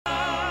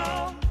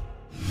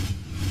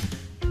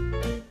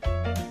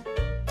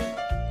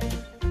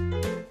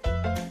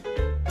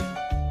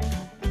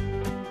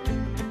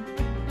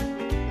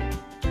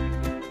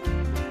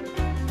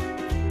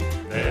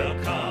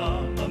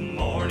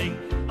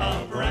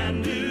a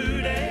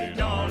new day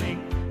dawning.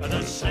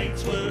 The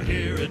saints will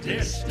hear a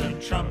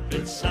distant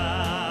trumpet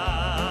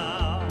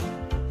sound.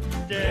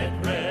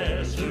 Dead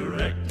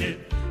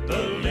resurrected, the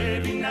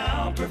living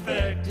now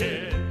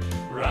perfected,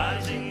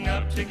 rising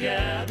up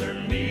together,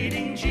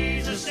 meeting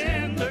Jesus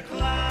in the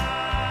clouds.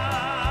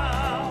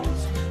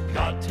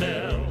 God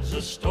tells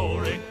a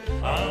story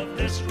of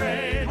this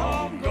great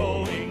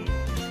homegoing.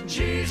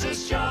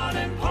 Jesus, John,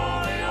 and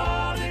Paul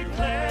all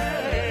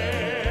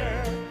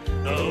declare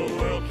the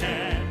world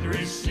can't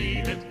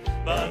receive it,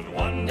 but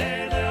one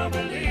day they'll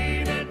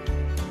believe it.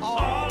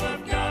 All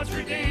of God's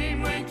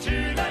redeemed went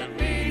to that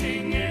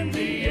meeting in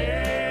the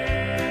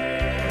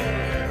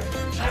air.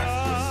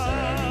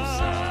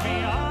 Just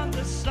beyond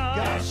the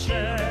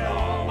sunset,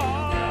 all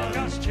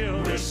God's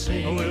children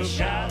will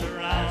gather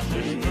round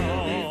His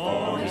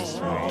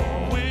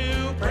throne.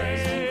 We'll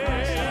praise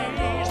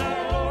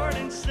our Lord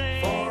and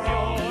Savior for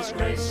all His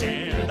grace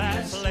in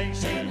that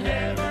place in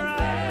heaven.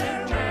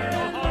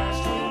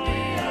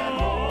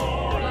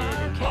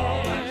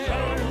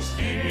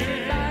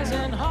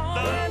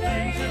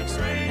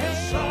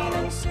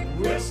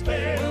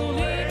 We'll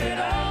leave it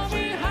all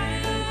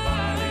behind.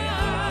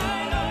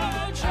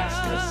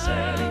 Just a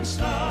setting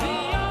star.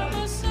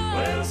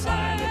 We'll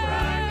find a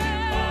bright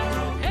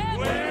tomorrow.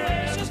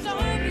 Where just on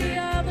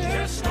the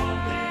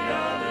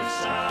other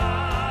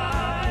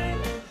side.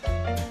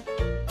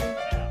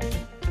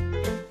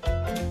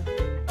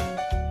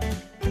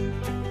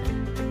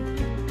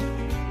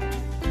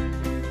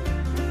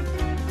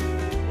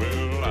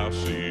 Well, I'll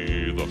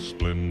see the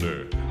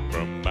splendor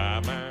from my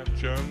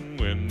mansion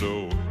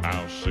window.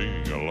 I'll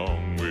sing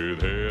along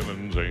with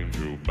heaven's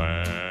angel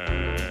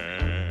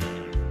band.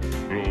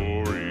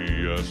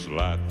 Glorious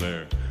light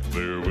there,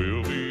 there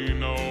will be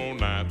no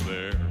night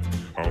there.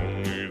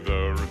 Only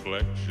the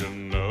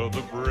reflection of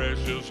the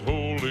precious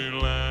holy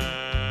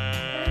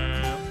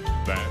Lamb.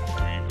 That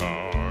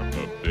sweetheart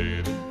of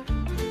David,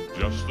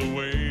 just the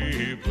way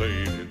he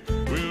played it.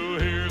 We'll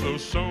hear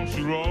those songs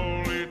through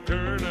all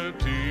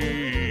eternity.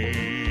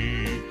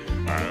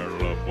 Our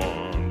loved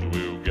ones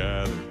will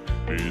gather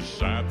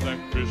beside that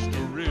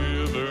crystal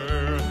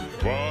river.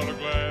 What a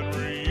glad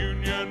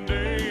reunion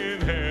day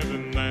in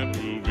heaven that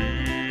will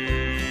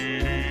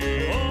be.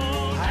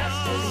 Oh,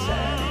 just a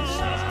setting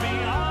sun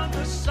beyond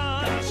the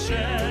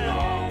sunset.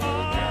 All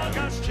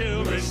God's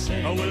children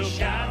will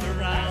gather